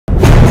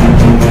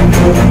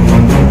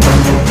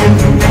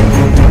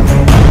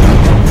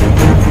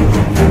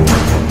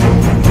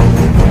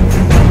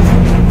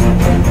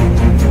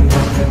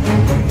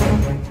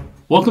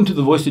Welcome to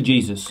the Voice of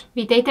Jesus.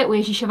 Vítejte u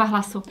Ježíšova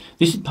hlasu.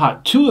 This is part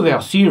 2 of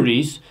our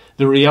series,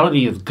 The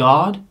Reality of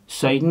God,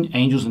 Satan,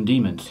 Angels and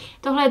Demons.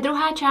 Tohle je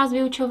druhá část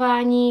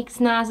vyučování s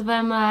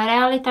názvem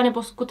Realita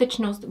nebo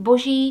skutečnost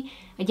Boží,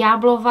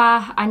 ďáblova,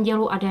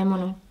 andělů a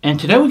démonů.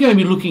 And today we're going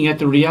to be looking at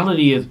the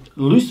reality of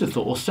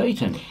Lucifer or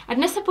Satan. A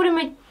dnes se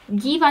budeme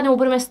dívat nebo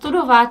budeme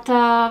studovat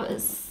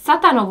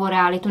satanovu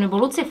realitu nebo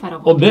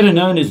Luciferovu. Or better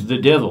known as the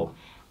devil.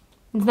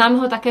 Známe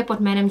ho také pod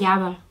jménem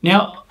ďábel.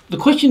 Now, the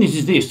question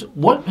is this,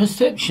 what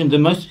perception do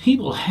most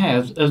people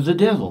have of the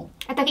devil?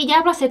 A tak i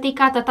ďábla se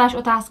týká tatáž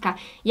otázka.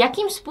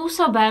 Jakým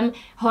způsobem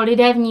ho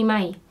lidé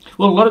vnímají?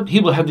 Well, a lot of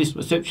people have this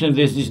perception of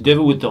there's this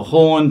devil with the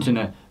horns and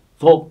a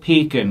forked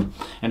pick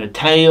and a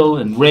tail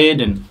and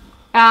red and...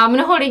 A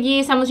mnoho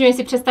lidí samozřejmě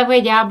si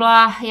představuje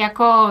ďábla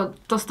jako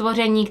to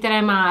stvoření,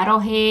 které má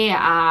rohy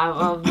a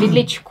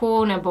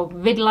vidličku nebo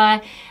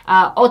vidle,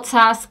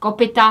 ocas,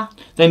 kopyta.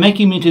 They make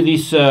him into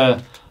this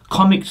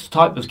comics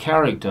type of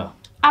character.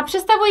 A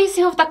představují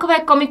si ho v takové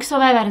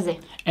komiksové verzi.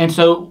 And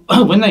so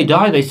when they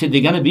die, they said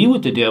they're going to be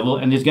with the devil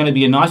and there's going to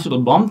be a nice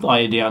little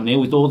bonfire down there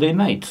with all their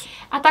mates.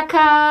 A tak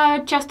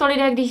často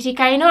lidé, když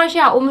říkají, no až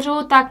já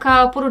umřu, tak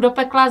půjdu do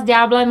pekla s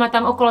ďáblem a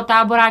tam okolo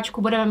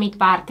táboráčku budeme mít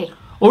party.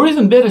 Or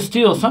even better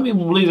still, some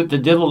people believe that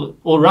the devil,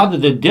 or rather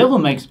the devil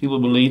makes people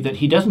believe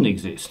that he doesn't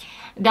exist.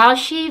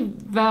 Další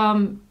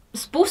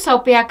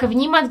způsob, jak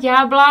vnímat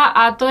ďábla,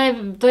 a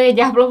to je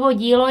ďáblovo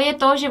dílo, je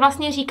to, že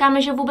vlastně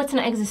říkáme, že vůbec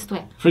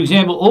neexistuje. For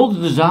example, all the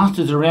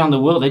disasters around the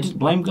world, they just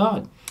blame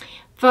God.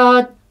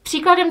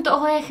 Příkladem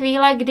toho je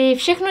chvíle, kdy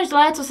všechno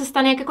zlé, co se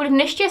stane, jakékoliv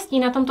neštěstí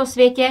na tomto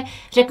světě,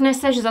 řekne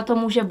se, že za to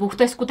může Bůh.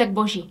 To je skutek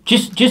Boží.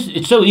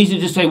 It's so easy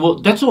to say, well,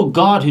 that's all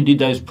God who did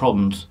those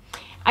problems.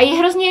 A je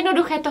hrozně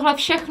jednoduché tohle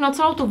všechno,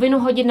 celou tu vinu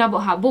hodit na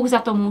Boha. Bůh za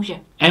to může.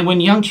 And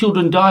when young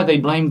children die, they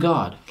blame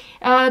God.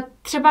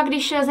 Třeba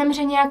když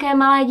zemře nějaké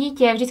malé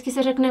dítě, vždycky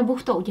se řekne,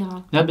 Bůh to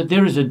udělal. No, but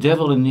there is a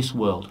devil in this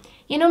world.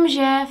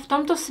 Jenomže v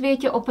tomto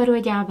světě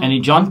operuje ďábel. And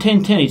in John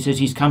 10:10 it says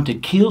he's come to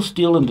kill,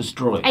 steal and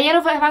destroy. A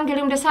Janovo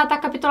evangelium 10.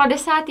 kapitola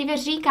 10.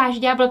 verš říká, že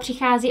ďábel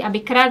přichází, aby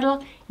kradl,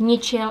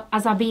 ničil a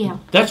zabíjel.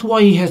 That's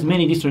why he has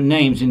many different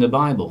names in the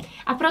Bible.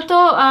 A proto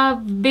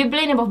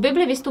v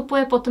Bibli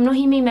vystupuje pod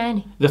mnohými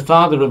jmény. The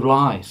father of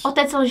lies.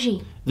 Otec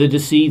lží. The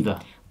deceiver.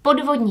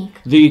 Podvodník.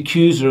 The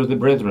accuser of the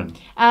brethren.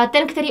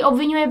 Ten, který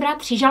obvinuje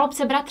bratří,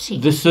 žalobce bratří.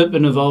 The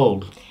serpent of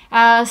old.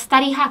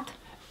 Starý had.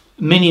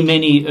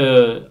 Many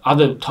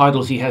other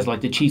titles he has, like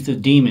the chief of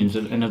demons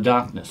and of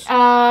darkness.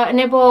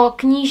 Nebo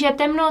kníže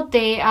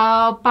temnoty,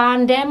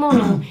 pán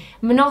démonů.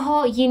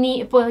 Mnoho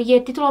jiný,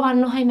 je titulován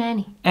mnoha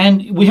jmény.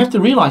 And we have to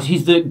realize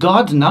he's the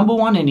God's number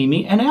one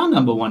enemy and our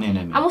number one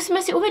enemy. A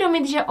musíme si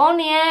uvědomit, že on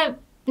je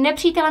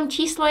nepřítelem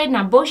číslo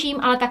 1 Božím,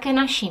 ale také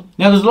naším.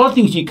 Now there's a lot of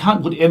things you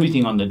can't put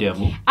everything on the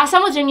devil. A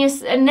samozřejmě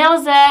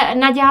nelze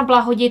na ďábla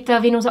hodit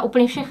vinu za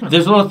úplně všechno.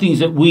 There's a lot of things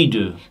that we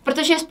do.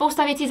 Protože je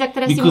spousta věcí, za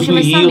které si Because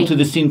můžeme we yield sami. to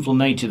the sinful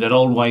nature, that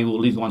old way we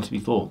lived once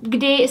before.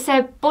 Kdy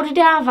se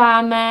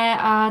poddáváme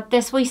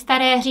té svojí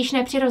staré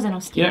hříšné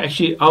přirozenosti. Yeah,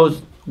 actually I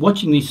was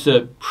watching this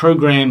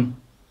program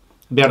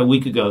about a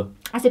week ago.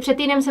 Asi před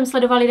týdnem jsem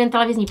sledoval jeden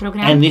televizní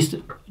program. And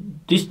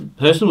this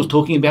person was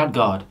talking about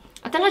God.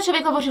 A tenhle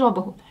člověk hovořil o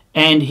Bohu.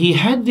 And he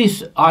had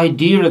this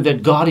idea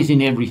that God is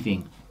in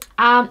everything.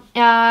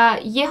 A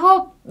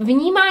jeho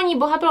vnímání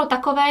Boha bylo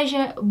takové, že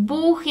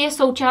Bůh je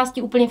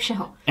součástí úplně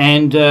všeho.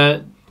 And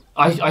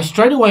I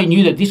straight away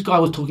knew that this guy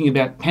was talking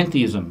about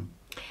pantheism.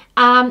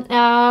 A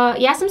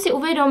já jsem si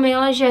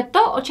uvědomil, že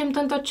to, o čem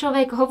tento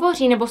člověk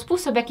hovoří, nebo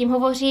způsob, jakým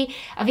hovoří,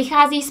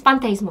 vychází z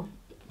panteismu.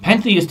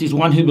 Pantheist is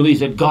one who believes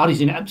that God is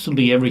in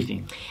absolutely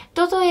everything.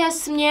 Toto je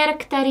směr,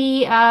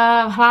 který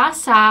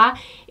hlásá,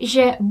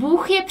 že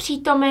Bůh je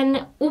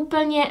přítomen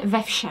úplně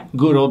ve všem.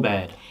 Good or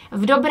bad.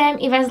 V dobrém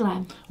i ve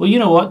zlém. Well, you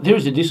know what? There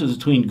is a difference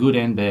between good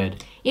and bad.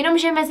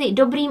 Jenomže mezi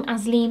dobrým a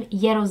zlým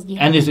je rozdíl.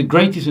 And there's a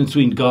great difference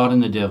between God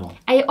and the devil.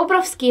 A je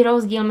obrovský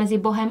rozdíl mezi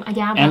Bohem a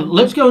ďáblem. And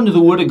let's go into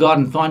the Word of God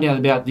and find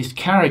out about this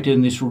character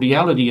and this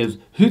reality of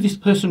who this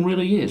person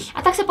really is.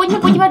 A tak se pojďme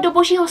podívat do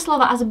Božího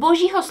slova a z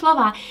Božího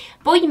slova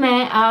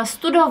pojďme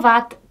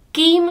studovat,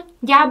 kým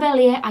ďábel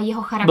je a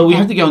jeho charakter. But we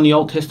have to go in the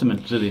Old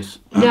Testament for this.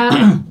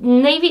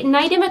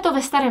 Najdeme to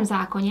ve Starém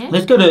zákoně.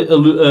 Let's go to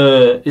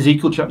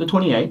Ezekiel chapter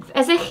 28. V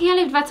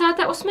Ezechieli v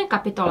 28.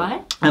 kapitole.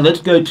 And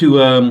let's go to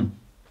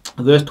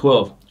verse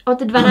 12.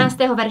 Od 12.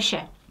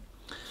 verše.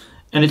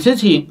 And it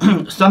says here,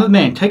 Son of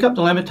man, take up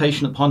the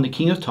lamentation upon the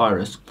king of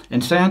Tyrus,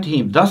 and say unto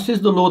him, Thus says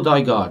the Lord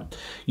thy God,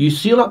 You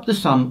seal up the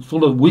sun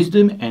full of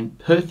wisdom and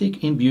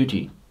perfect in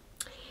beauty.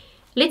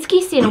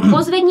 Lidský synu,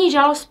 pozvedni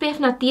žalospěv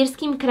nad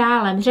týrským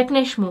králem,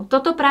 řekneš mu,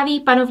 toto praví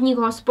panovník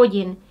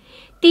Hospodin.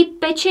 Ty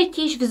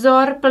pečetíš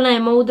vzor plné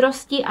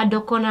moudrosti a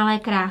dokonalé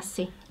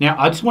krásy. Now,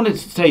 I just wanted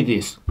to say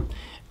this.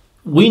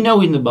 We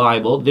know in the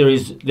Bible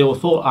there were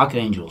 4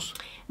 archangels.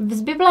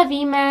 Z Bible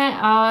víme,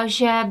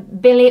 že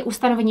byli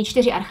ustanoveni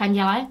 4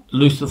 archanděle,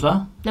 Lucifer,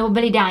 nebo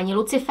byli dáni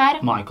Lucifer,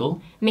 Michael,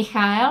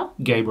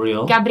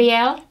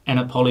 Gabriel and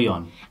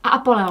Apollyon, a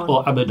Apoleon.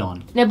 or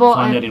Abaddon. Nebo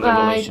Find that in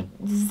Revelation.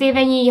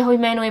 zjevení jeho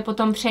jméno je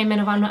potom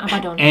přejmenováno na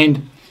Abaddon. And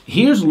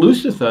here's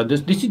Lucifer,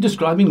 this is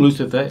describing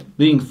Lucifer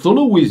being full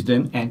of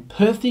wisdom and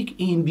perfect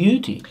in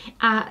beauty.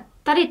 A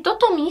tady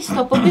toto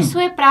místo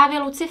popisuje právě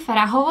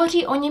Lucifera.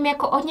 Hovoří o něm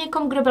jako o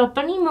někom, kdo byl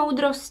plný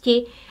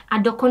moudrosti a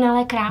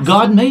dokonalé krásy.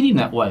 God made him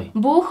that way.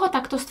 Bůh ho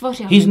takto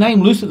stvořil. His name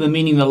Lucifer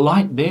meaning the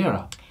light bearer.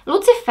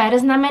 Lucifer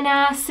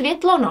znamená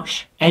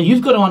světlonoš. And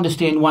you've got to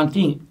understand one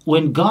thing.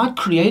 When God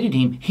created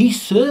him, he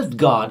served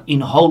God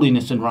in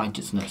holiness and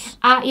righteousness.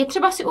 A je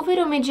třeba si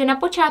uvědomit, že na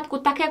počátku,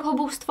 tak jak ho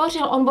Bůh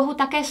stvořil, on Bohu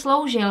také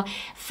sloužil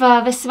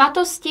ve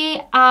svatosti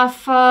a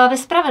ve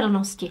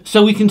spravedlnosti.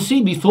 So we can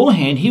see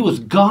beforehand he was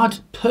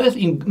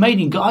made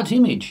in God's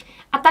image.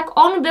 A tak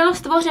on byl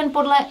stvořen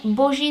podle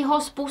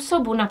Božího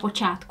způsobu na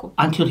počátku.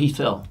 Until he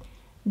fell.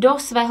 Do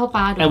svého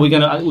pádu. And we're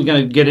going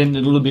to get in a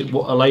little bit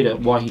later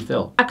why he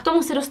fell. A k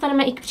tomu se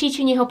dostaneme, i k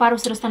příčině jeho pádu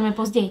se dostaneme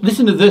později.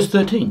 Listen to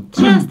verse 13.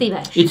 13.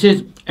 verš. It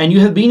says, and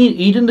you have been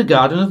in Eden, the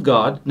garden of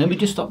God. Let me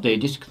just stop there,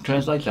 just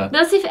translate that.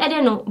 Byl jsi v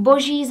Edenu,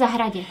 Boží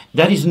zahradě.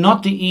 That is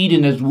not the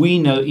Eden as we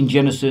know in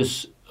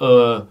Genesis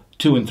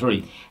 2 and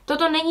 3.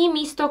 Toto není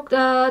místo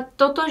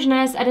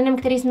totožné s Edenem,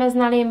 který jsme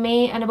znali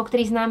my, nebo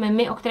který známe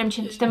my, o kterém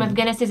čteme v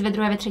Genesis ve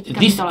 2. ve 3.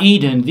 kapitole. This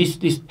Eden,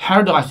 this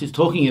paradise is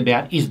talking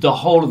about is the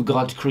whole of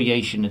God's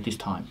creation at this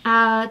time.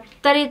 A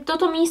tady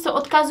toto místo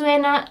odkazuje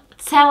na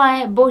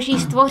celé Boží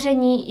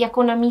stvoření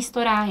jako na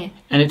místo ráje.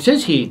 And it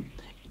says here,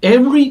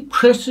 every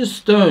precious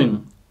stone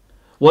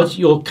was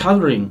your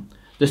covering.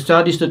 The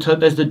sardis, the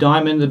topaz, the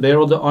diamond, the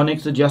beryl, the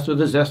onyx, the jasper,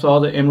 the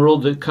sapphire, the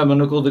emerald, the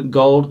carbuncle, the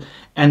gold,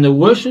 and the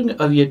worship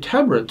of your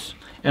tabrets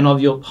and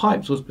of your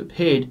pipes was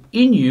prepared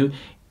in you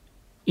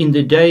in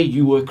the day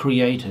you were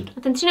created.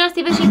 A ten 13.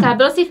 verš říká,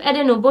 byl jsi v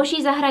Edenu,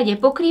 Boží zahradě,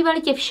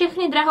 pokrývali tě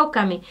všechny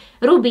drahokamy,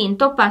 rubín,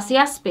 topaz,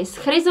 jaspis,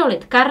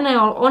 chryzolit,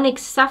 karneol,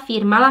 onyx,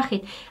 safír,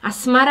 malachit a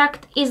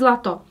smaragd i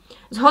zlato.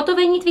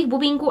 Zhotovení tvých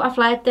bubínků a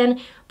fléten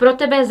pro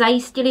tebe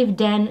zajistili v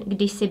den,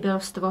 když jsi byl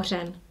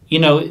stvořen.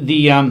 You know,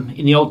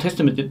 in the Old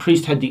Testament, the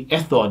priest had the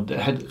ephod that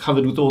had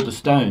covered with all the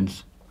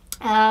stones.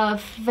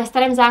 Ve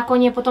Starém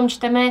zákoně potom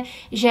čteme,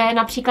 že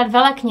například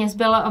velekněz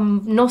byl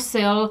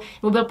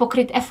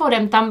pokryt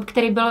efodem, tam,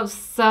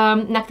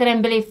 na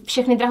kterém byly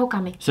všechny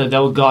drahokamy. So they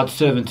were God's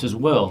servants as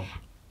well.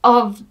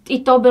 I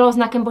to bylo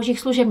znakem Božích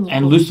služebníků.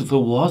 And Lucifer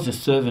was a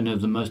servant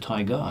of the Most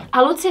High God.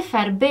 A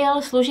Lucifer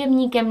byl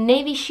služebníkem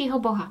nejvyššího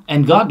Boha.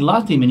 And God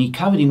loved him and he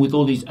covered him with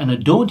all these and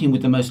adorned him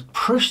with the most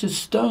precious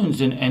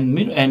stones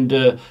and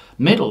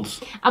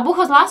metals. A Bůh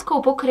ho s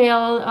láskou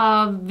pokryl,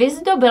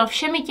 vyzdobil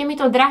všemi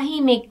těmito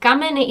drahými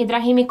kameny i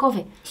drahými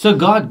kovy.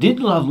 So God did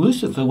love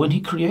Lucifer when he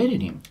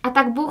created him. A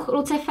tak Bůh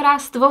Lucifera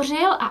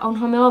stvořil a on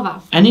ho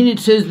miloval. And then it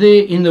says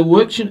there in the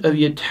workmanship of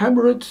your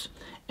tabrets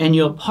and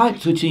your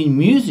pipes, which is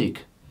music.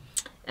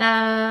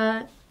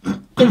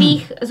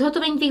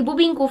 Zhotovení tvých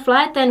bubínků,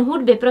 fléten,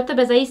 hudby pro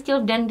tebe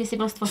zajistil v den, kdy jsi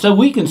byl stvořen.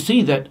 So we can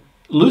see that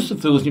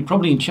Lucifer was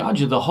probably in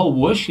charge of the whole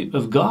worship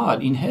of God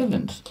in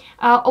heavens.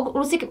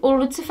 O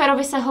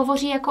Luciferovi se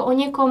hovoří jako o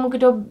někom,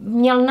 kdo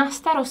měl na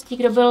starosti,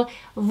 kdo byl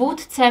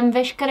vůdcem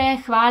veškeré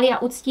chvály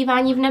a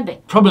uctívání v nebi.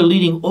 Probably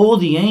leading all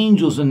the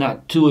angels and that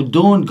to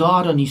adorn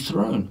God on his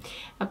throne.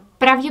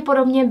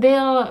 Pravděpodobně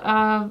byl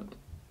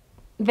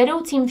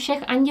vedoucím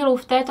všech andělů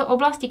v této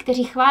oblasti,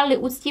 kteří chválili,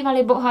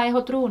 uctívali Boha a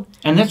jeho trůn.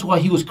 And that's why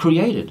he was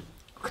created.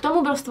 K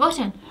tomu byl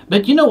stvořen.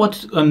 But you know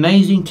what's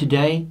amazing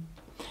today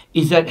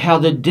is that how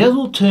the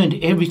devil turned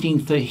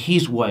everything for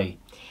his way.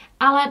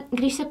 Ale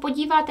když se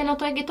podíváte na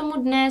to, jak je tomu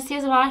dnes,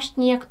 je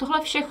zvláštní, jak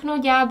tohle všechno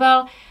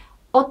ďábel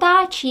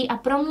otáčí a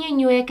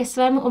proměňuje ke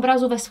svému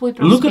obrazu ve svůj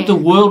prospěch. Look at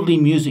the worldly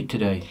music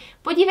today.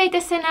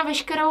 Podívejte se na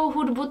veškerou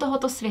hudbu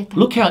tohoto světa.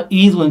 Look how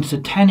evil and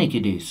satanic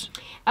it is.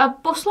 A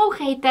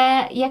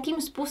poslouchejte,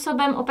 jakým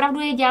způsobem opravdu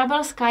je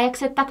ďábelská, jak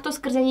se takto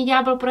skrze ní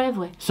ďábel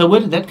projevuje. So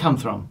where did that come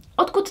from?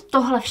 Odkud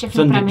tohle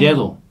všechno From the pramení?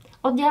 devil.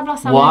 Od ďábla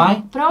samého.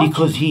 Why? Proč?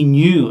 Because he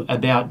knew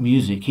about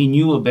music. He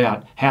knew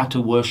about how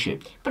to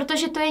worship.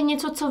 Protože to je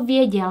něco, co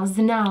věděl,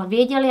 znal.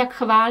 Věděl, jak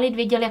chválit,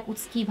 věděl, jak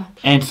uctívat.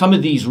 And some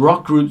of these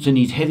rock groups and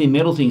these heavy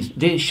metal things,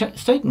 they're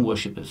Satan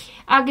worshippers.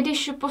 A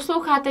když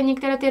posloucháte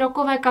některé ty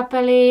rockové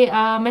kapely,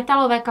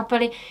 metalové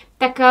kapely,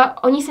 tak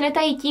oni se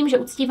netají tím, že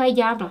uctívají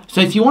ďábla.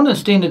 So if you want to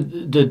understand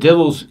the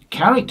devil's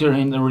character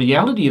and the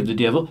reality of the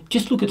devil,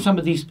 just look at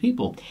some of these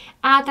people.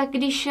 A tak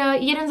když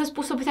jeden ze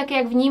způsobů taky,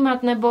 jak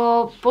vnímat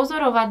nebo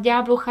pozorovat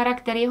ďáblu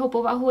charakter, jeho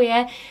povahu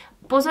je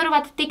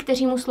pozorovat ty,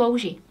 kteří mu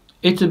slouží.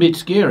 It's a bit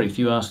scary if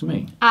you ask me.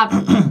 A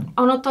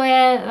ono to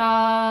je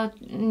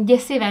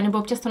děsivé, nebo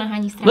občas to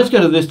nahání strach. Let's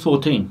go to verse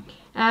 14.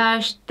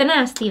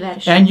 14.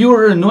 verš. And you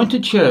are an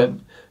anointed cherub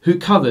who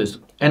covers,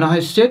 and I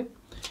have set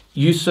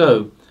you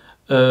so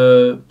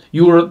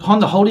You were upon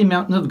the holy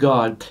mountain of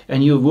God,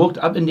 and you have walked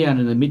up and down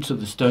in the midst of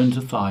the stones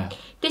of fire.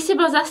 Ty jsi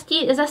byl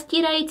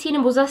zastírající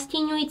nebo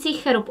zastíňující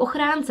cherub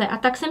ochránce a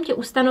tak jsem tě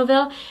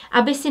ustanovil,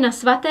 aby si na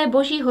svaté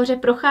Boží hoře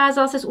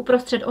procházel ses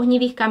uprostřed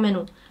ohnivých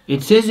kamenů.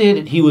 It says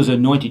here that he was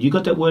anointed. You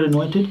got that word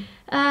anointed?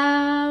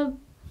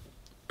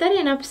 Tady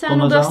je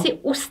napsáno, byl si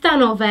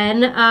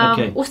ustanoven.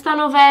 Okay.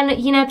 Ustanoven,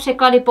 jiné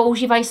překlady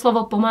používají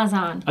slovo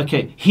pomazán.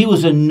 Okay, he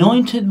was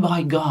anointed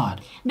by God.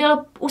 Byl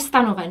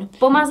ustanoven,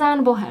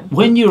 pomazán Bohem.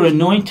 When you're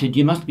anointed,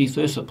 you must be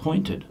first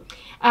appointed.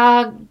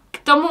 K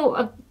tomu,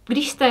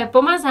 když jste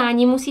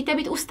pomazáni, musíte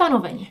být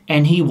ustanoveni.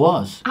 And he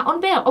was. A on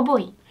byl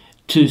obojí.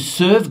 To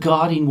serve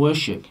God in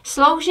worship.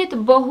 Sloužit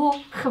Bohu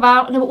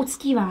chvál nebo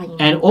uctívání.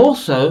 And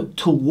also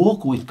to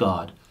walk with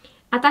God.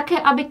 A také,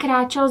 aby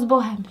kráčel s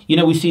Bohem. You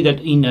know, we see that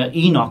in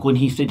Enoch when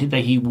he said that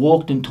he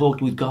walked and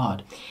talked with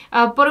God.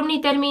 Podobný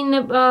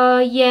termín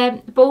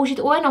je použit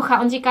u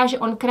Enocha. On říká, že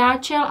on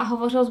kráčel a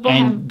hovořil s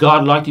Bohem. And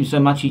God liked him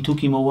so much he took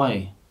him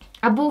away.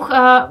 A Bůh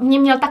v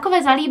něm měl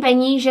takové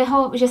zalíbení,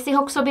 že si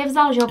ho k sobě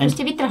vzal, že ho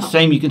prostě vytrhl.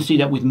 Same you can see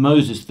that with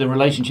Moses, the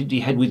relationship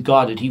he had with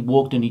God, that he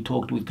walked and he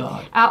talked with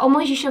God. A o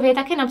Mojžíšově je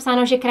také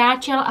napsáno, že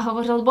kráčel a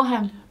hovořil s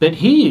Bohem. But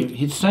here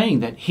he's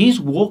saying that he's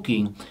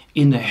walking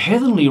in the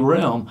heavenly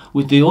realm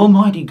with the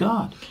Almighty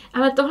God.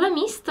 Ale tohle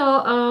místo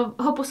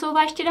ho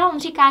posouvá ještě dál. On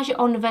říká, že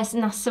on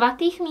na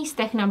svatých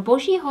místech na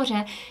Boží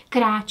hoře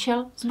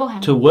kráčel s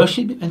Bohem. To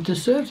worship and to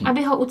serve him.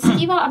 Aby ho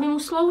uctíval, aby mu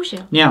sloužil.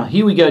 Now,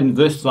 here we go in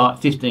verse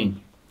 15.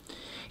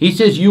 He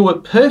says, you were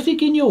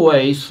perfect in your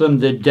ways from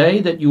the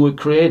day that you were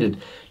created,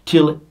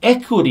 till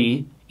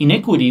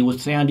iniquity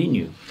was found in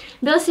you.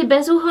 Byl jsi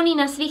bezúhonný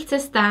na svých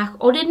cestách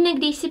ode dne,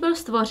 když jsi byl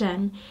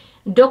stvořen,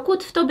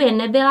 dokud v tobě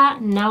nebyla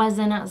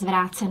nalezena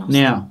zvrácenost.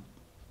 Now,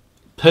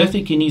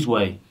 perfect in his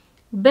way.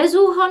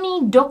 Bezúhonný,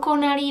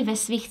 dokonalý ve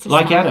svých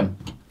cestách. Like Adam.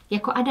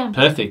 Jako Adam.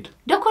 Perfect.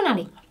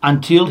 Dokonalý.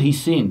 Until he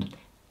sinned.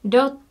 Do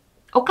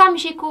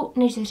okamžiku,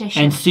 než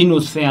zřešil. And sin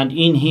was found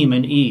in him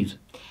and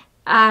Eve.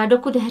 A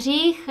dokud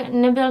hřích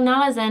nebyl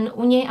nalezen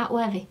u něj a u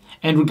Evy.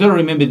 And we've got to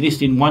remember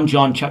this in 1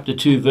 John chapter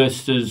 2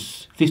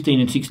 verses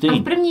 15 and 16. A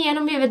v první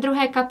jenom je ve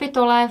 2.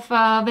 kapitole v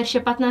verše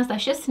 15 a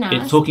 16.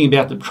 It's talking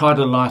about the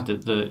pride of life,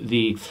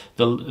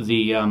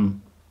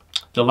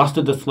 the lust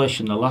of the flesh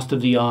and the lust of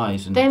the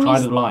eyes and the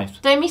pride of life.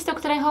 To je místo,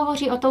 které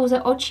hovoří o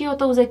touze očí, o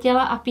touze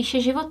těla a píše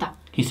života.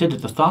 He said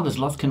that the Father's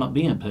love cannot be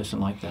in a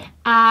person like that.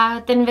 A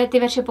ty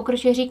verše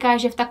pokračuje, říká,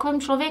 že v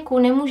takovém člověku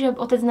nemůže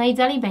otec najít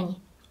zalíbení.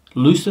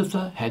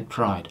 Lucifer had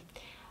pride.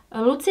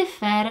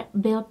 Lucifer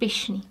byl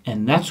pyšný.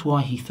 And that's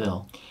why he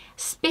fell.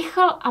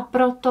 Spichl a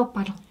proto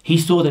padl. He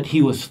saw that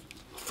he was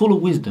full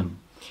of wisdom.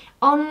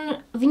 On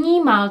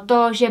vnímal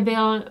to, že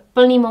byl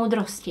plný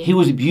moudrosti. He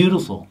was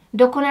beautiful.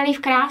 Dokonalý v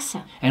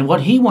kráse. And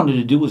what he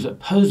wanted to do was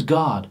oppose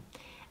God.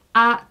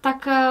 A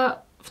tak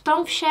v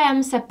tom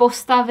všem se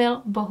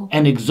postavil Bohu.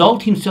 And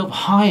exalt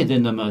himself higher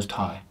than the Most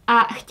High.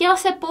 A chtěl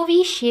se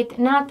povýšit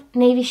nad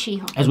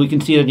nejvyššího. As we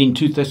can see that in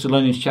 2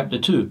 Thessalonians chapter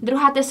 2.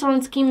 2.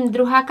 Tesalonským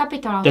 2.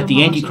 kapitola. That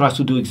the Antichrist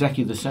will do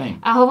exactly the same.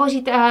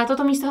 A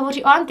toto místo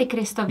hovoří o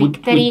Antikristovi,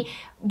 který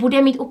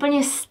bude mít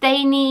úplně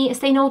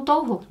stejnou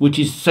touhu. Which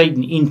is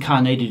Satan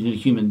incarnated in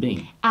a human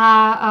being.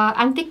 A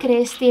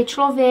Antikrist je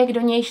člověk,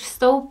 do nějž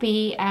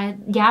vstoupí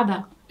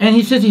ďábel. And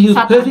he says he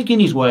was perfect in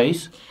his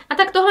ways. A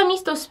tak tohle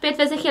místo zpět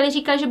ve Ezechieli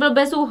říká, že byl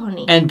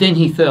bezúhonný. And then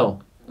he fell.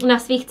 Na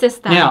svých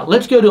cestách. Now,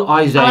 let's go to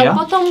Isaiah.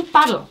 Ale potom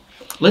padl.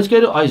 Let's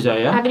go to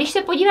Isaiah. A když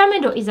se podíváme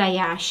do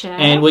Izajáše.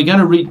 And we're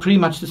going to read pretty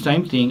much the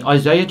same thing.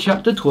 Isaiah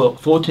chapter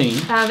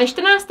 14. A ve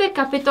 14.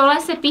 kapitole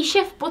se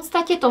píše v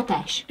podstatě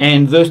totéž.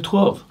 And verse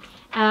 12.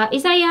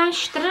 Izajáš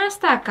 14.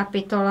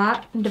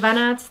 kapitola,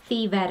 12.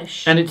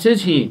 verš. And it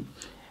says here,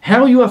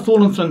 how you are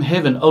fallen from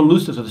heaven, O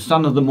Lucifer, the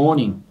son of the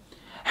morning.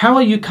 How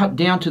are you cut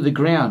down to the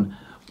ground,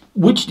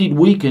 which did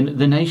weaken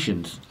the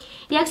nations?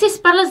 Jak jsi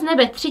spadl z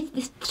nebe,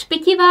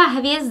 třpitivá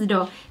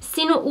hvězdo,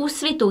 synu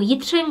úsvitu,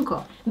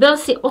 jitřenko, byl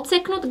si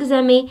odseknut k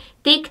zemi,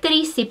 ty,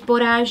 který si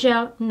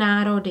porážel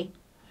národy.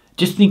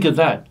 Just think of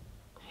that.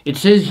 It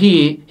says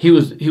here,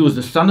 he was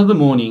the son of the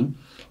morning.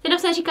 Ten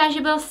se říká,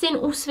 že byl syn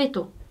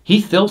úsvitu.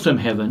 He fell from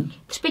heaven.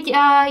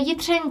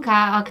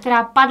 Jitřenka,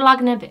 která padla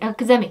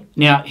k zemi.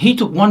 Now, he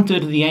took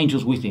 1/3 of the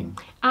angels with him.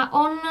 A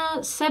on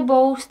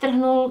sebou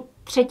strhnul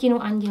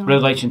třetinu andělů.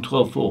 Revelation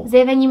 12:4.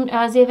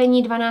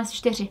 Zjevení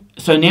 12:4.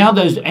 So now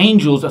those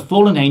angels, are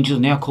fallen angels,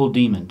 now called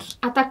demons.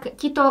 A tak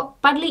tito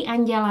padlí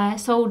andělé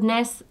jsou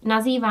dnes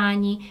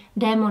nazýváni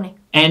démony.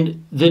 And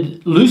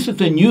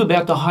Lucifer knew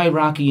about the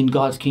hierarchy in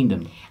God's kingdom.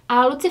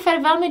 A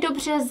Lucifer velmi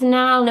dobře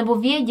znal nebo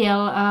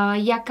věděl,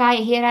 jaká je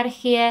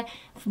hierarchie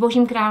v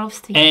Božím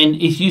království. And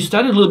if you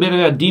study a little bit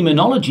about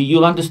demonology,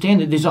 you'll understand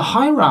that there's a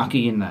hierarchy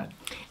in that.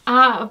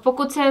 A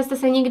pokud jste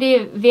se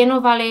někdy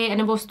věnovali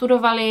nebo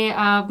studovali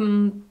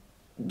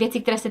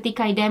věci, které se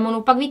týkají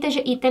démonů, pak víte, že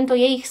i tento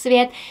jejich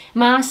svět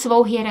má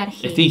svou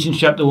hierarchii. Ephesians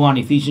chapter 1,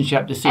 Ephesians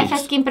chapter 6.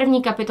 Efeským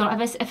 1. kapitol,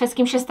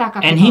 Efeským 6.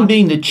 kapitol. And him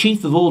being the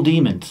chief of all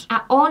demons.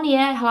 A on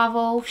je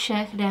hlavou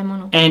všech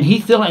démonů. And he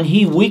fell and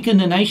he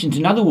weakened the nations.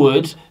 In other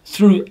words,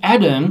 through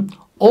Adam,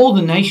 all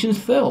the nations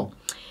fell.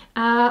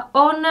 A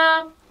on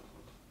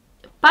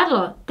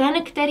padl,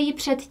 ten, který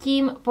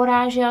předtím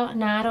porážel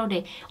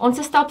národy. On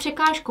se stal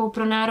překážkou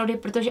pro národy,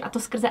 a to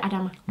skrze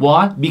Adama.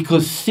 Why?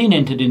 Because sin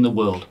entered in the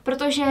world.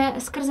 Protože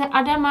skrze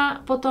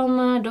Adama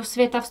potom do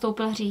světa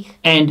vstoupil hřích.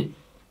 And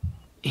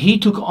he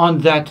took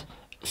on that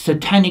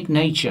satanic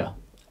nature.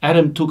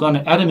 Adam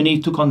and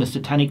Eve took on the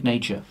satanic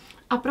nature.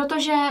 A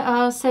protože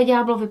se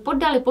ďáblovi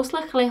poddali,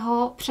 poslechli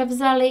ho,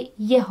 převzali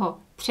jeho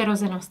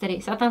přirozenost,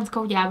 tedy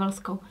satanskou,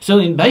 ďábelskou.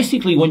 So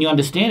basically when you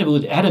understand it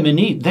with Adam and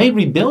Eve, they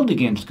rebelled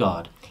against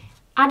God.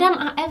 Adam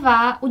a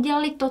Eva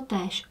udělali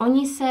totéž.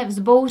 Oni se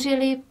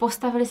vzbouřili,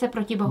 postavili se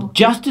proti Bohu.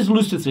 Just as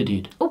Lucifer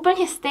did.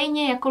 Úplně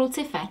stejně jako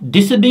Lucifer.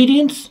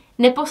 Disobedience,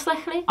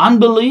 neposlechli,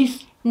 unbelief,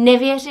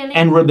 nevěřili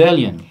and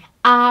rebellion.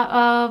 A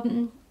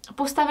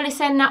postavili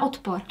se na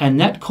odpor. And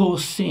that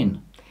caused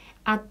sin.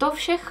 A to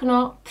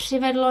všechno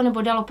přivedlo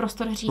nebo dalo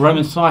prostor hříchu.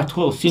 Romans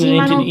 5:12,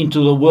 sin entered into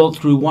the world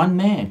through one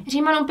man.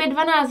 Římanům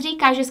 5:12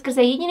 říká, že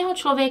skrze jediného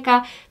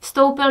člověka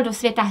vstoupil do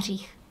světa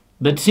hřích.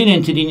 But sin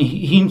entered in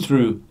him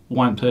through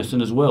one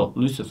person as well,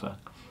 Lucifer.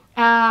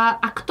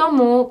 A k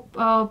tomu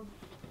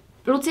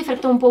Lucifer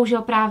k tomu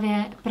použil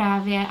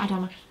právě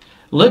Adama.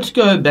 Let's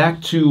go back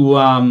to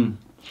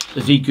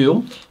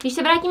Ezekiel. Když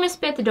se vrátíme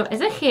zpět do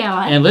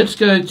Ezechiele, And let's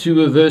go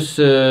to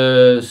verse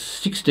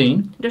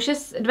 16. Do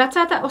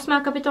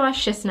 28. kapitola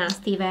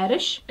 16.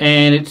 verš.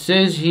 And it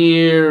says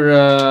here,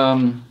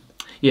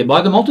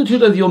 by the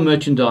multitude of your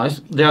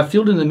merchandise, they are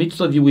filled in the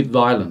midst of you with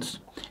violence.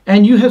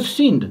 And you have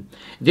sinned.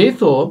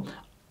 Therefore,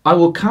 I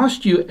will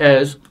cast you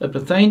as a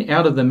profane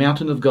out of the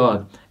mountain of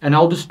God, and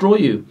I'll destroy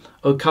you,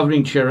 O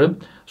covering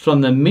cherub,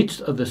 from the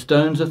midst of the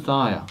stones of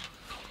fire.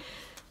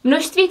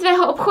 Množstvím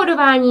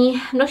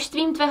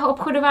tvého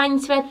obchodování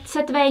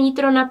se tvé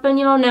nitro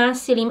naplnilo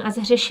násilím a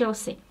zhřešil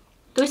si.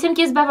 Tu jsem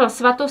tě zbavil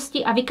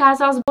svatosti a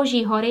vykázal z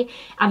Boží hory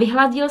a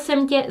vyhladil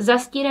jsem tě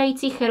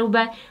zastírající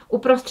cherube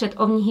uprostřed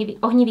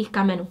ohnivých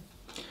kamenů.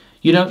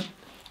 You know,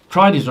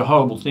 pride is a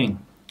horrible thing.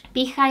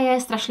 Pýcha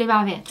je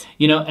strašlivá věc.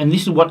 You know, and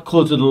this is what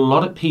causes a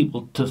lot of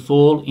people to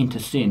fall into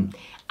sin.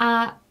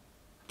 A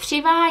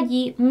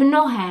přivádí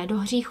mnohé do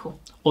hříchu.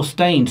 Or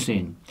stay in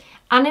sin.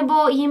 A nebo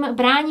jim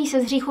brání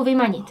se z hříchu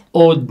vymanit.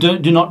 Or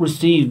do not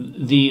receive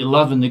the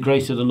love and the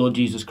grace of the Lord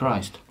Jesus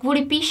Christ.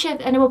 Kvůli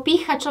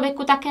pýcha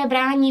člověku také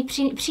brání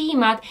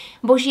přijímat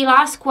Boží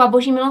lásku a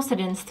Boží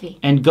milosrdenství.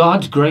 And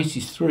God's grace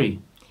is free.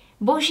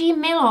 Boží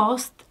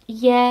milost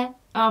je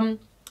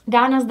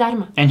dána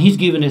zdarma. And he's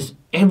given us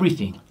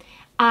everything.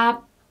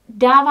 A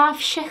dává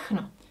všechno.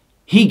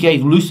 He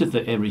gave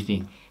Lucifer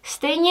everything.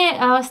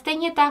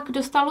 Stejně tak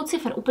dostal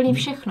Lucifer úplně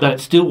všechno. But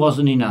it still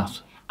wasn't enough.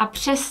 A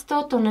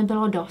přesto to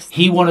nebylo dost.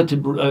 He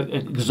wanted to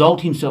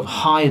exalt himself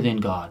higher than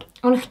God.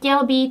 On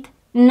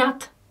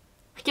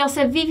chtěl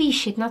se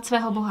vyvýšit nad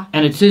svého Boha.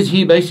 And it says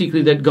here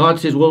basically that God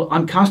says, well,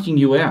 I'm casting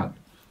you out.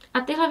 A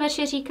tyhle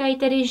verše říkají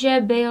tedy, že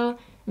byl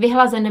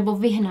vyhlazen nebo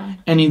vyhnán.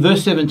 And in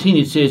verse 17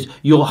 it says,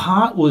 your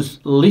heart was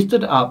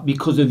lifted up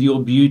because of your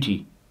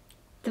beauty.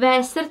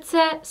 Tvé srdce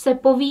se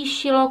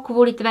povýšilo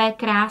kvůli tvé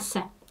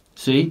kráse.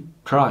 See?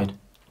 Pride.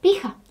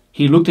 Pýcha.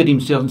 He looked at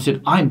himself and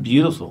said, I'm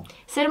beautiful.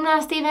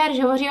 17.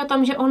 verš hovoří o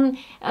tom, že on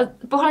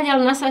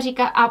pohleděl na se a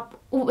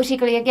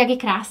říkal, jak je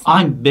krásný.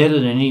 I'm better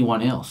than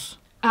anyone else.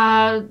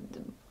 A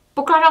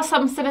pokládal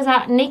jsem sebe za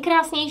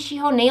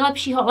nejkrásnějšího,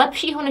 nejlepšího,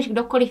 lepšího než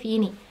kdokoliv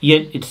jiný.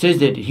 Yet it says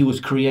that he was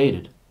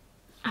created.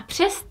 A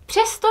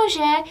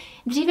přestože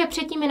dříve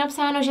předtím je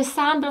napsáno, že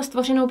sám byl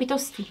stvořenou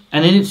bytostí.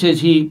 And then it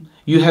says here,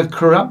 you have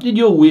corrupted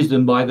your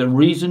wisdom by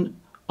the reason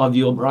of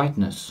your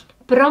brightness.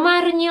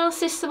 Promarnil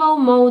si svou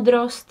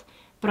moudrost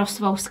pro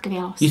svou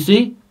skvělost. You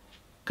see?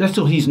 That's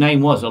what his name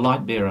was, a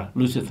light bearer,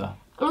 Lucifer.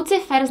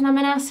 Lucifer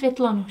znamená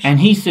světlonoš. And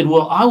he said,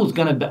 well,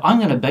 I'm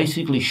going to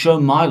basically show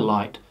my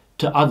light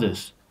to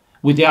others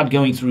without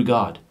going through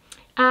God.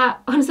 A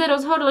on se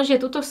rozhodl, že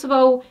tuto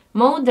svou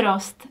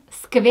moudrost,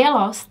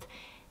 skvělost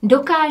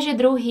dokáže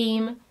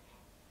druhým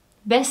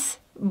bez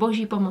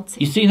Boží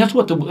pomoci. You see, that's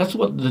what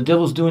the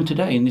devil's doing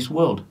today in this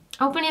world.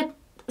 A úplně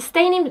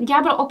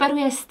ďábel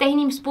operuje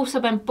stejným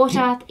způsobem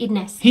pořád i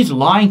dnes. He's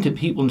lying to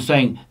people and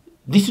saying,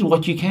 this is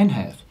what you can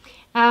have.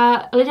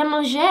 A lidem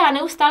lže a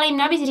neustále jim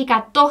navíc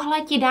říká,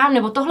 tohle ti dám,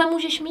 nebo tohle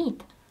můžeš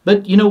mít.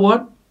 But you know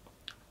what?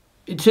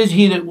 It says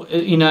here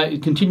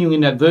that, continuing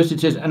in that verse,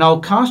 it says, and I'll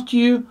cast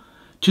you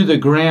to the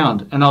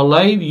ground, and I'll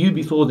lay you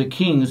before the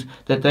kings,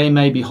 that they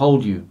may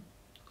behold you.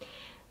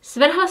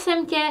 Svrhl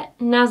jsem tě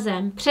na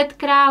zem, před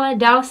krále,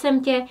 dal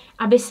jsem tě,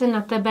 aby se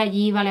na tebe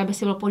dívali, aby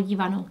si byl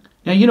podívanou.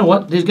 Now, you know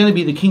what? There's going to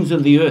be the kings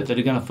of the earth that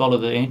are going to follow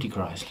the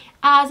Antichrist.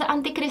 A za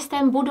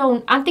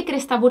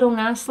Antikrista budou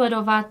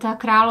následovat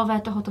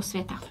králové tohoto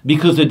světa.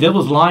 Because the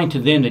devil's lying to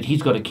them that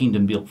he's got a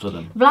kingdom built for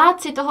them.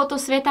 Vládci tohoto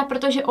světa,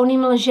 protože on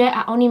jim lže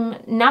a on jim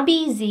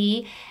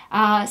nabízí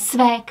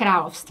své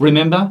království.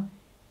 Remember,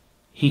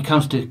 he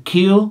comes to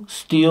kill,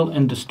 steal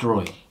and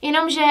destroy.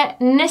 Jenomže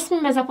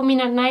nesmíme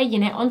zapomínat na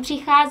jediné. On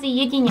přichází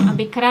jedině,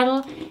 aby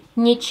kradl,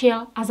 ničil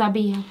a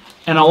zabíjel.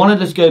 And I wanted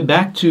to go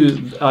back to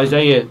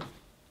Isaiah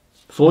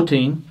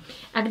 14.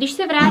 A když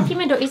se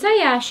vrátíme do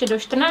Izajáše, do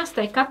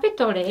 14.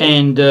 kapitoly,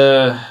 and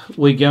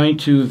we're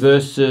going to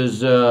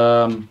verses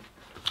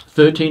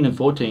 13 and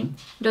 14.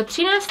 do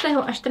 13.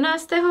 a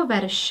 14.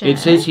 verše, It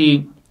says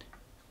here,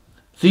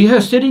 "For you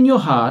have said in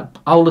your heart,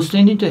 I will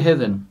ascend into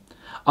heaven.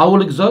 I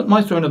will exalt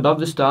my throne above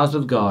the stars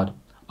of God.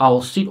 I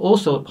will sit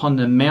also upon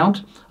the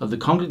mount of the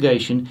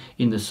congregation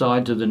in the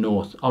sides of the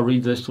north." I'll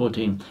read verse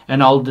 14.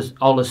 "And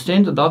I'll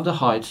ascend above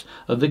the heights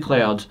of the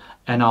clouds,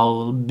 and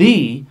I'll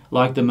be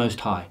like the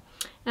Most High."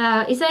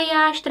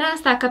 Izajáš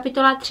 14.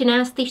 kapitola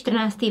 13.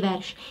 14.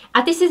 verš.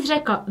 A ty jsi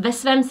řekl ve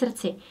svém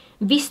srdci,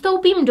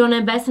 vystoupím do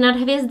nebes, nad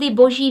hvězdy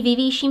boží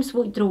vyvýším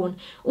svůj trůn.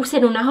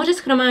 Usednu nahoře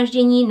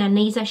shromáždění na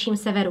nejzaším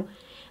severu.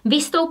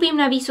 Vystoupím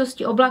na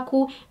výsosti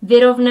oblaků,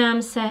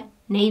 vyrovnám se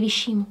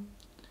nejvyššímu.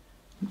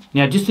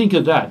 Now just think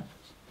of that.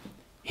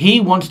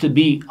 He wants to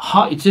be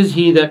high. It says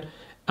here that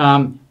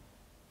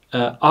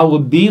I will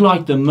be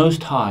like the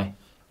Most High.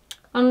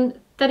 On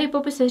tady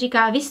popise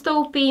říká,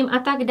 vystoupím a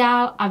tak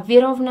dál a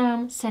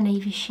vyrovnám se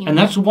nejvyššímu. And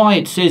that's why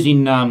it says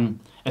in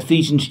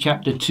Ephesians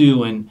chapter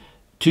 2 and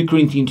 2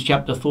 Corinthians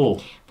chapter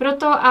 4.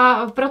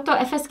 Proto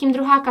Efeským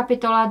 2.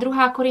 kapitola,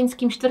 2.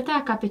 Korinským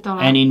 4.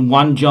 kapitola. And in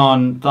 1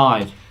 John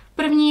 5.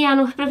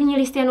 První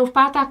list Janův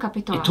 5.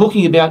 kapitola.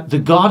 Talking about the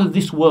God of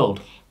this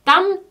world.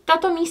 Tam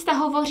tato místa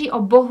hovoří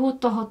o Bohu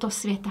tohoto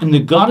světa. And the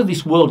God of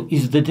this world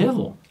is the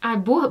devil. A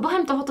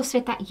Bohem tohoto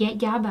světa je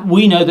ďábel.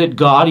 We know that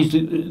God is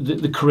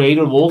the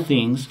creator of all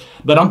things,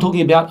 but I'm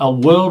talking about a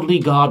worldly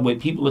God where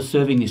people are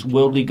serving this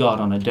worldly God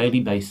on a daily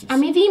basis. A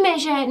my víme,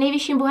 že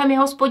nejvyšším Bohem je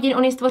Hospodin,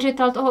 on je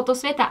stvořitel tohoto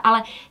světa,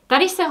 ale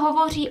tady se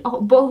hovoří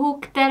o Bohu,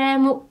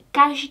 kterému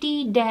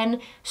každý den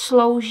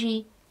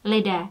slouží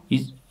lidé.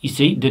 You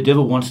see, the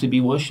devil wants to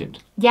be worshipped.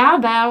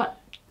 Ďábel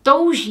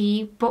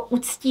touží po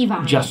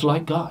uctívání. Just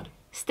like God.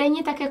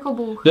 Stejně tak jako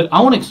Bůh. But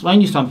I want to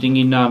explain you something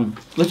in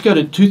let's go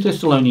to 2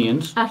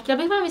 Thessalonians. A chtěl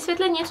bych vám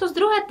vysvětlit něco z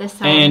 2. And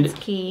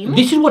Tesalonickým.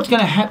 this is what's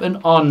going to happen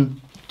on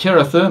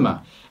terra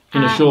firma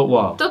in a short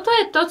while. Toto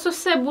je to, co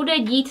se bude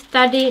dít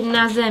tady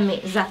na zemi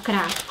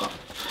zakrátko.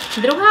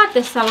 2.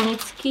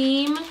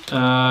 Tesalonickým.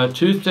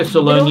 2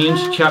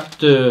 Thessalonians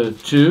chapter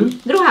 2.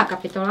 2.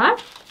 kapitola.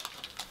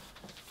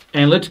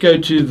 And let's go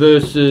to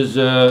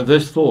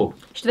verse 4.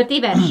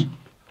 4. verš.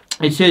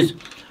 It says,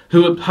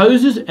 "Who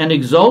opposes and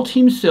exalts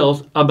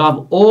himself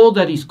above all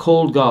that is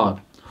called God,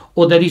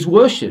 or that is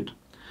worshipped,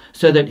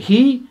 so that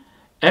he,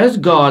 as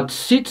God,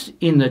 sits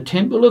in the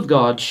temple of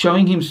God,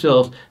 showing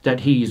himself that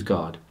he is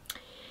God."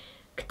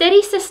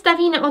 Který se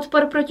staví na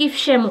odpor proti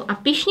všemu a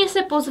pyšně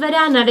se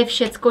pozvedá nade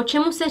všecko,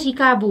 čemu se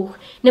říká Bůh,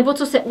 nebo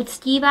co se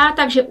uctívá,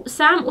 takže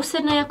sám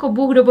usedne jako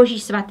Bůh do boží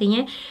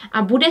svatyně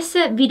a bude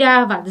se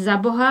vydávat za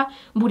Boha,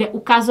 bude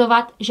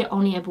ukazovat, že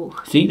on je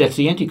Bůh. See, that's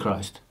the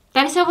Antichrist.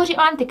 Tady se hovoří o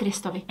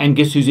Antikristovi. And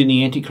guess who's in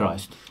the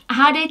Antichrist? A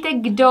hádejte,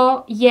 kdo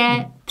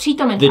je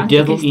přítomen v The devil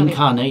Antikristovi.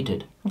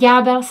 incarnated.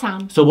 Ďábel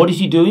sám. So what is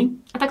he doing?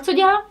 A tak co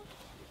dělá?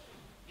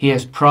 He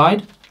has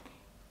pride.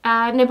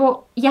 A nebo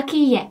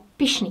jaký je?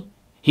 Pyšný.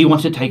 He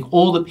wants to take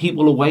all the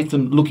people away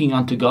from looking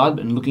unto God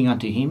and looking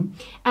unto him.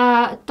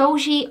 A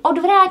touží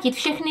odvrátit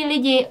všechny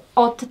lidi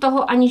od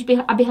toho,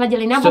 aby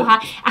hleděli na Boha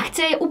a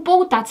chce je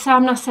upoutat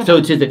sám na sebe. So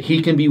it says that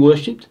he can be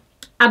worshipped.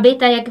 Aby,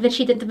 tak jak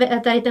verší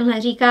tady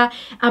tenhle říká,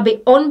 aby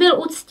on byl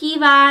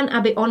uctíván,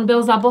 aby on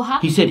byl za Boha.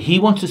 He said he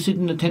wants to sit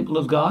in the temple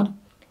of God.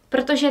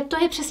 Protože to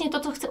je přesně to,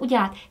 co chce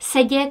udělat.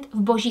 Sedět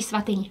v boží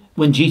svatyni.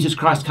 When Jesus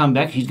Christ come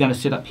back, he's going to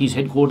set up his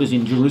headquarters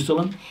in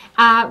Jerusalem.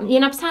 A je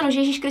napsáno, že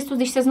Ježíš Kristus,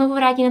 když se znovu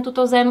vrátí na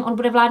tuto zem, on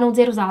bude vládnout z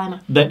Jeruzaléma.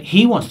 But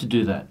he wants to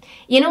do that.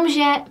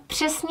 Jenomže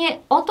přesně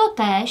o to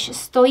též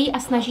stojí a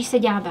snaží se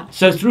ďábel.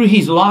 So through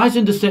his lies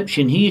and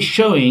deception, he is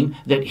showing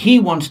that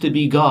he wants to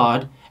be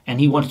God and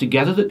he wants to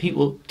gather the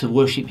people to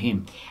worship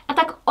him. A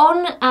tak on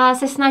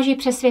se snaží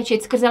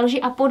přesvědčit skrze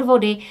lži a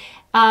podvody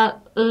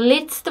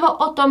lidstvo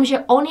o tom, že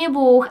on je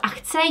Bůh a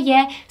chce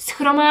je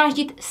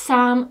shromáždit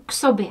sám k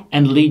sobě.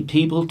 And lead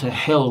people to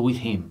hell with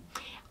him.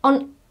 On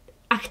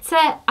chce,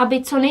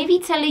 aby co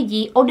nejvíce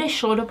lidí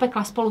odešlo do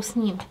pekla spolu s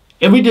ním.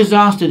 Every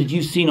disaster that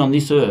you've seen on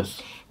this earth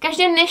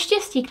Každé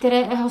neštěstí,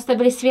 kterého jste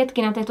byli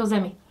svědky na této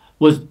zemi,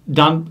 was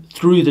done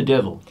through the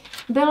devil.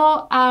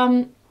 bylo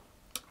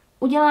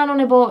uděláno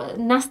nebo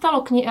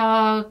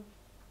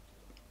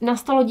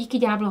nastalo díky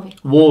ďáblovi.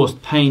 Wars,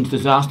 pains,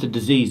 disaster,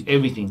 disease,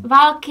 everything.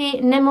 Války,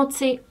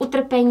 nemoci,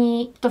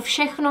 utrpení, to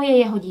všechno je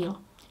jeho dílo.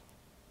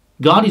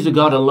 God is a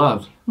God of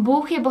love.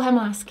 Bůh je Bohem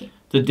lásky.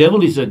 The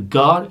devil is a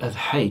God of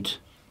hate,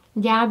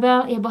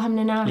 Ďábel je Bohem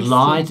nenávisti,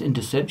 lies and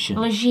deception.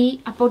 lží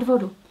a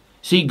podvodu.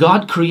 See,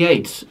 God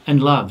creates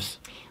and loves.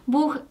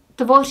 Bůh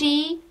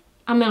tvoří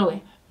a miluje.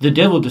 The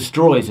devil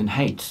destroys and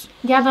hates.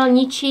 Ďábel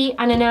ničí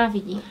a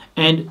nenávidí.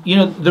 And you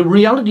know, the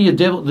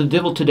reality of the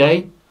devil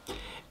today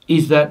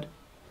is that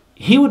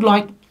he would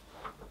like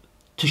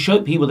to show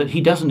people that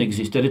he doesn't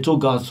exist, that it's all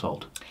God's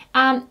fault.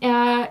 A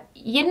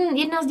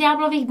jedna z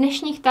ďáblových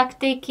dnešních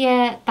taktik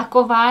je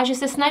taková, že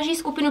se snaží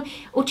skupinu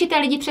určité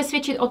lidi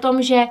přesvědčit o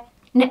tom, že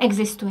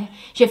neexistuje.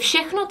 Že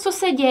všechno, co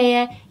se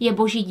děje, je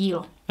boží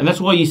dílo. And that's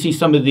why you see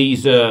some of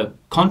these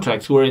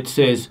contracts where it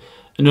says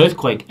An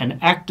earthquake, an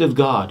act of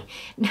God.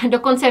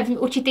 Dokonce v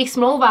určitých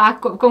smlouvách,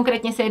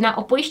 konkrétně se jedná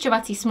o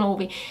pojišťovací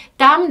smlouvy.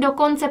 Tam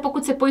dokonce,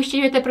 pokud se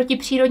pojišťujete proti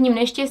přírodním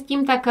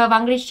neštěstím, tak v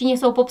angličtině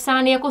jsou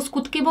popsány jako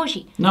skutky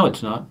Boží. No,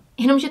 it's not.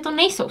 Jenomže to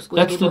nejsou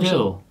skutky That's the Boží,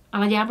 devil.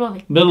 ale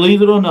ďáblovi.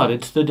 Believe it or not,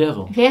 it's the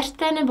devil.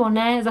 Věřte nebo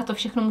ne, za to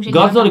všechno může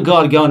God's not a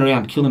ďábel. God going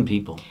around killing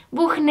people.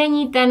 Bůh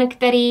není ten,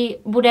 který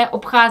bude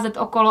obcházet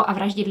okolo a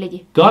vraždit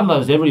lidi. God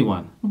loves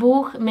everyone.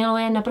 Bůh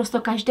miluje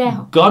naprosto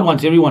každého. God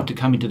wants everyone to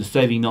come into the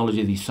saving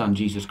knowledge of his son,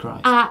 Jesus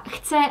Christ. A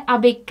chce,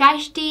 aby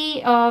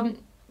každý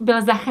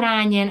byl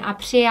zachráněn a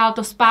přijal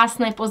to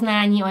spásné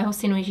poznání o jeho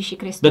synu Ježíši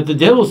Kristu. But the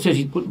devil says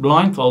he's put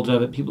blindfolds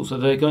over people so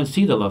they go and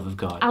see the love of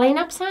God. Ale je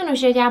napsáno,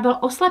 že ďábel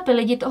oslepil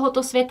lidi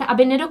tohoto světa,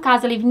 aby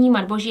nedokázali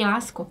vnímat Boží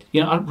lásku.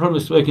 You know, I've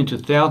probably spoken to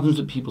thousands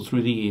of people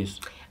through the years.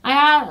 A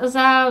já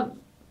za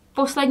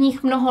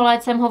posledních mnoho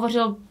let jsem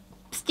hovořil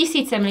s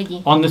tisícem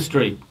lidí On the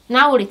street.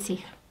 na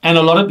ulicích. And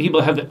a lot of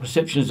people have that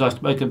perception, as I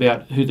spoke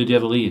about, who the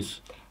devil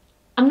is.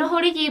 A mnoho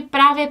lidí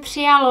právě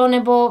přijalo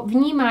nebo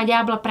vnímá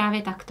ďábla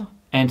právě takto.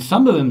 And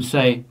some of them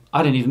say,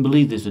 I don't even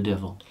believe there's a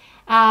devil.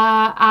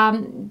 A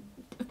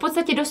v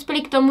podstatě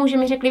dospěli k tomu, že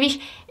mi řekli, víš,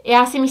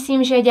 já si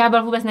myslím, že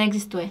ďábel vůbec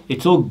neexistuje.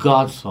 It's all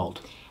God's fault.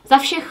 Za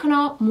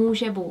všechno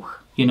může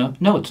Bůh. You know,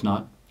 no, it's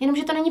not.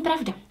 Jenomže to není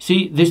pravda.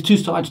 See, there's two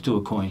sides to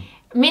a coin.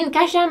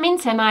 Každá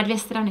mince má dvě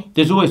strany.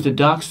 There's always the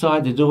dark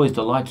side, there's always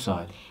the light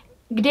side.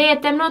 Kde je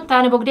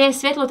temnota, nebo kde je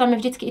světlo, tam je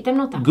vždycky i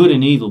temnota. Good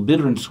and evil,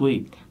 bitter and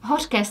sweet.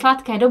 Hořké,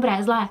 sladké,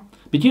 dobré, zlé.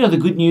 But you know the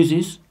good news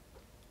is,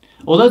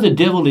 although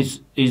the devil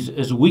is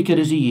as wicked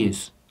as he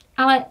is,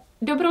 Ale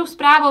dobrou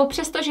zprávou,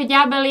 přestože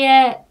ďábel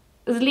je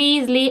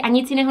zlý a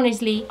nic jiného než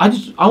zlý.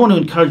 I want to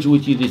encourage you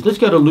with you this. Let's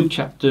go to Luke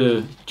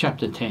chapter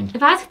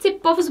 10. Vás chci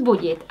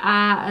povzbudit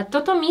a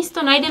toto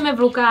místo najdeme v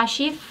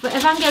Lukáši, v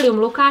Evangelium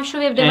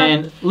Lukášově v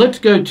And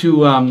let's go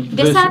to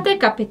 10.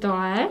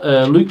 kapitole,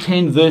 Luke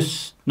 10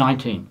 verse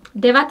 19.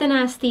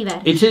 19.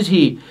 verš. It says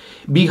here,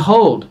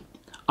 Behold,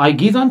 I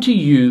give unto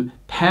you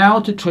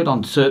power to tread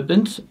on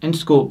serpents and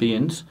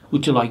scorpions,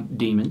 which are like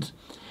demons,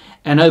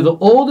 and over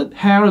all the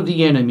power of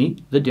the enemy,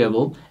 the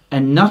devil,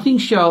 and nothing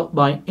shall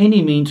by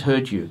any means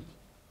hurt you.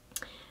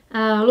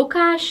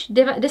 Lukáš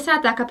 10.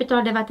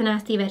 kapitola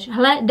 19. verš.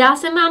 Hle, dal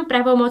jsem vám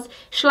pravomoc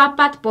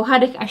šlapat po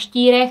hadech a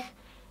štírech,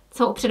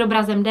 jsou před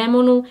obrazem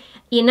démonů,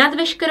 i nad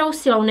veškerou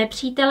silou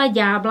nepřítele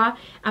ďábla,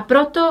 a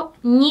proto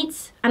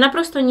nic a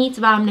naprosto nic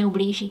vám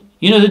neublíží.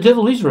 You know, the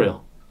devil is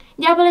real.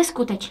 Ďábel je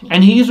skutečný.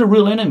 And he is a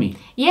real enemy.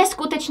 Je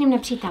skutečným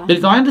nepřítelem. But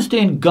if I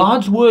understand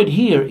God's word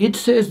here, it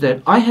says that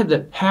I have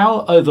the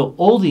power over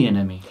all the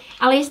enemy.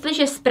 Ale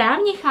jestliže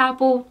správně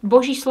chápu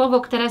Boží slovo,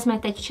 které jsme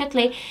teď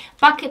četli,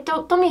 pak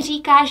to mi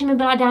říká, že mi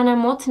byla dána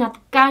moc nad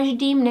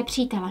každým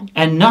nepřítelem.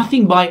 And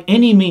nothing by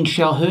any means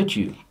shall hurt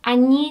you. A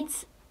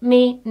nic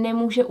mi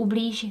nemůže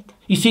ublížit.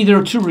 You see, there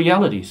are two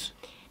realities.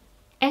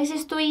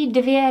 Existují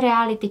dvě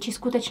reality, či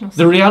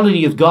skutečnosti. The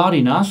reality of God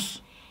in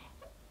us.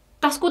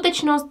 Ta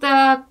skutečnost,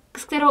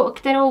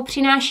 kterou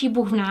přináší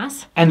Bůh v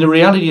nás. And the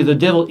reality of the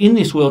devil in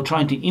this world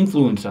trying to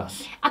influence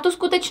us. A tu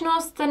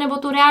skutečnost nebo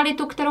tu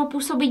realitu, kterou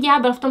působí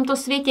ďábel v tomto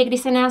světě, kdy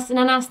se nás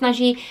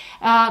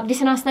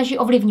snaží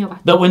ovlivňovat.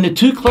 But when the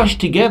two clash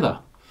together,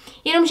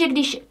 jenomže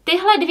když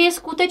tyhle dvě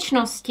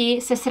skutečnosti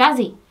se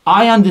srazí,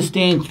 I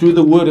understand through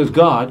the word of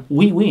God,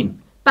 we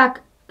win.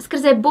 pak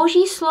skrze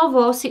Boží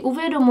slovo si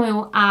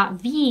uvědomuju a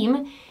vím,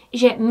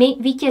 že my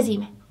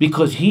vítězíme.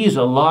 Because he is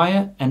a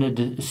liar and a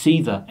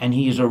deceiver, and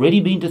he has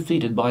already been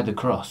defeated by the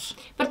cross.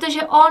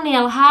 Protože on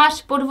je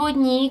lhář,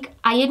 podvodník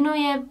a jedno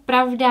je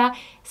pravda,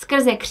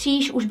 skrze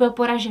kříž už byl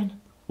poražen.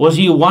 Was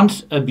he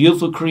once a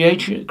beautiful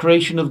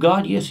creation of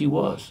God? Yes, he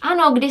was.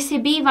 Ano, kdysi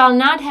býval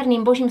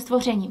nádherným Božím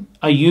stvořením.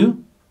 Are you?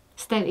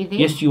 Jste i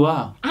vy? Yes, you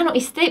are. Ano,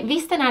 vy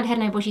jste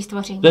nádherné Boží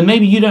stvoření. Then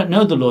maybe you don't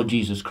know the Lord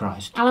Jesus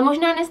Christ. Ale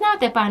možná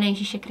neznáte Pána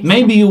Ježíše Krista.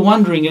 Maybe you're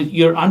wondering if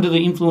you're under the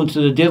influence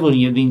of the devil and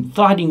you've been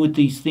fighting with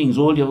these things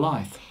all your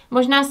life.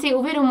 Možná si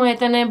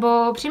uvědomujete nebo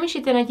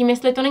přemýšlíte nad tím,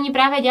 jestli to není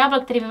právě ďábel,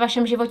 který ve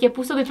vašem životě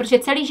působí, protože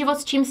celý život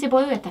s čím si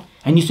bojujete.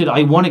 And you said,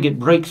 I want to get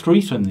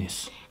breakthrough from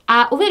this.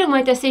 A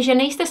uvědomujete si, že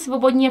nejste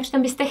svobodní a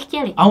přitom byste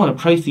chtěli. I want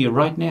to pray for you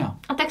right now.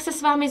 A tak se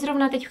s vámi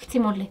zrovna teď chci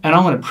modlit. And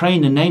I want to pray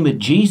in the name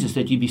of Jesus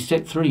that you be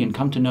set free and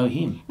come to know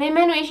him. Ve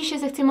jménu Ježíše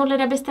se chci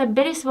modlit, abyste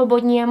byli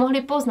svobodní a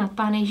mohli poznat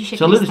Pána Ježíše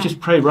So let us Krista.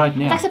 just pray right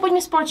now. Tak se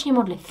pojďme společně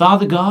modlit.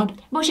 Father God,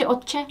 Bože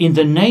Otče, in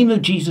the name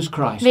of Jesus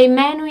Christ, ve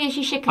jménu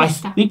Ježíše I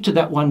Krista. speak to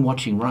that one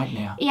watching right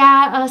now,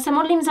 Já se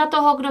modlím za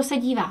toho, kdo se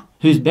dívá,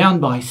 who's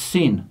bound by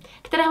sin,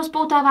 kterého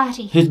spoutává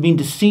hřích who's been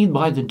deceived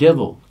by the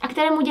devil, a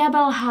kterému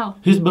ďábel lhal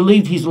who's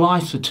believed his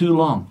lies for too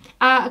long.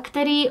 a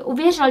který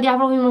uvěřil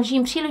ďáblovým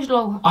lžím příliš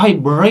dlouho. I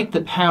break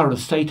the power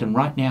of Satan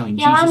right now in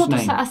Já lámu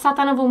Jesus' tu name.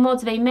 satanovu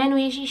moc ve jménu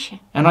Ježíše.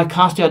 And I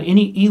cast out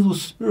any evil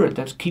spirit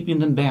that's keeping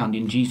them bound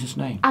in Jesus'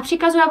 name. A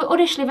přikazuji, aby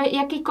odešli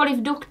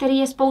jakýkoliv duch, který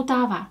je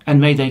spoutává. And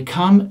may they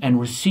come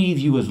and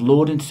receive you as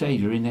Lord and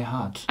Savior in their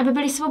hearts. Aby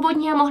byli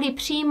svobodní a mohli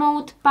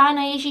přijmout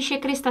Pána Ježíše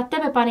Krista,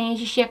 tebe, Pane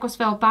Ježíši, jako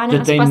svého Pána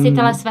Pána a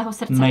Spasitele svého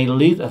srdce. May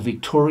live a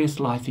victorious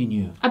life in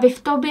you. Aby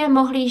v tobě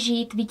mohli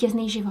žít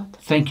vítězný život.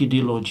 Thank you,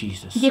 dear Lord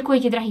Jesus. Děkuji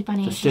ti, drahý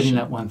Pane Ježíši,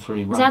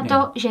 za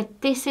to, že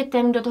ty jsi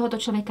ten, do tohoto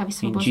člověka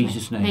vysvobozuje.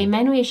 Ve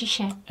jménu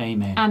Ježíše.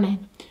 Amen. Amen.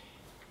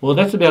 Well,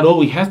 that's about all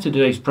we have to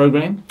today's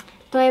program.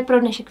 To je pro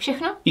dnešek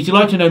všechno. If you'd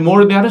like to know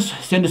more about us,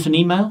 send us an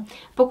email.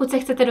 Pokud se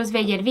chcete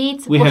dozvědět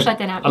víc, We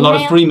pošlete have nám a lot of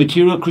e-mail. free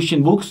material,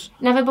 Christian books.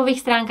 Na webových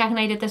stránkách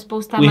najdete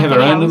spousta We have our own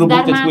materiálů little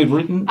book that zdarma. we've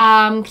written.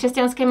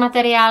 Křesťanské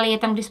materiály, je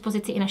tam k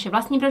dispozici i naše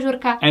vlastní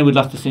brožurka, And we'd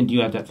love to send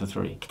you out that for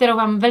free. kterou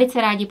vám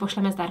velice rádi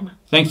pošleme zdarma.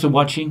 Thanks for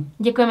watching.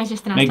 Děkujeme, že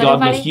jste nás May God bless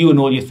sledovali. you and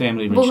all your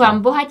family Bůh richly.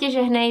 vám bohatě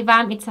žehnej,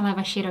 vám i celé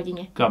vaší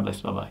rodině. God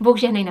bless. Bye-bye. Bůh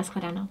žehnej,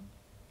 nashledanou.